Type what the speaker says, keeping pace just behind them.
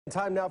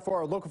Time now for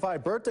our Local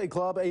 5 Birthday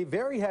Club. A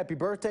very happy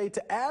birthday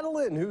to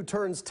Adeline, who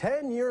turns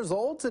 10 years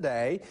old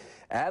today.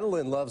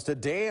 Adeline loves to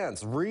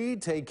dance, read,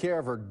 take care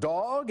of her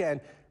dog, and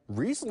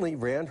recently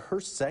ran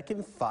her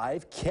second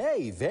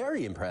 5K.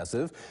 Very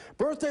impressive.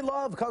 Birthday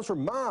love comes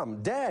from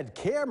Mom, Dad,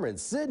 Cameron,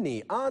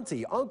 Sydney,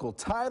 Auntie, Uncle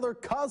Tyler,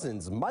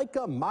 cousins,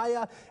 Micah,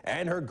 Maya,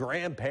 and her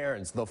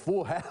grandparents, the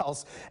full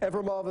house. And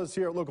from all of us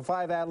here at Local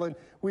 5, Adeline,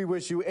 we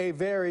wish you a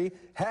very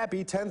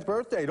happy 10th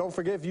birthday. Don't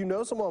forget, if you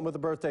know someone with a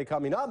birthday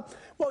coming up,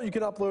 well, you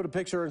can upload a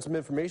picture and some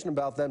information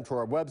about them to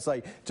our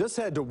website. Just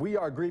head to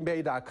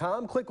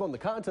wearegreenbay.com, click on the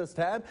contest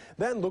tab,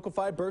 then Local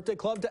 5 Birthday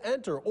Club to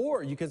enter,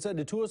 or you can send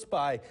it to us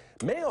by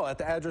mail at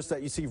the address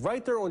that you see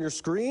right there on your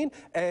screen,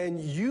 and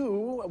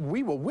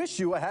we will wish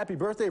you a happy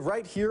birthday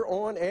right here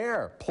on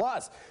air.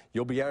 Plus,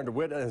 you'll be entered to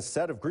win a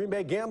set of Green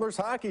Bay Gamblers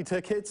hockey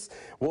tickets.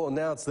 We'll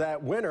announce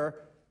that winner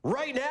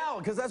right now,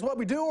 because that's what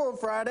we do on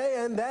Friday,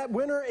 and that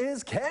winner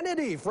is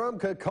Kennedy from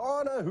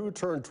Kaukauna, who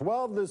turned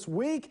 12 this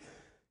week.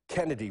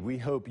 Kennedy, we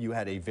hope you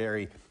had a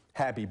very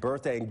happy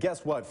birthday, and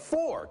guess what?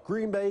 4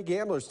 Green Bay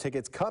Gamblers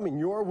tickets coming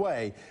your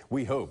way.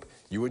 We hope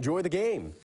you enjoy the game.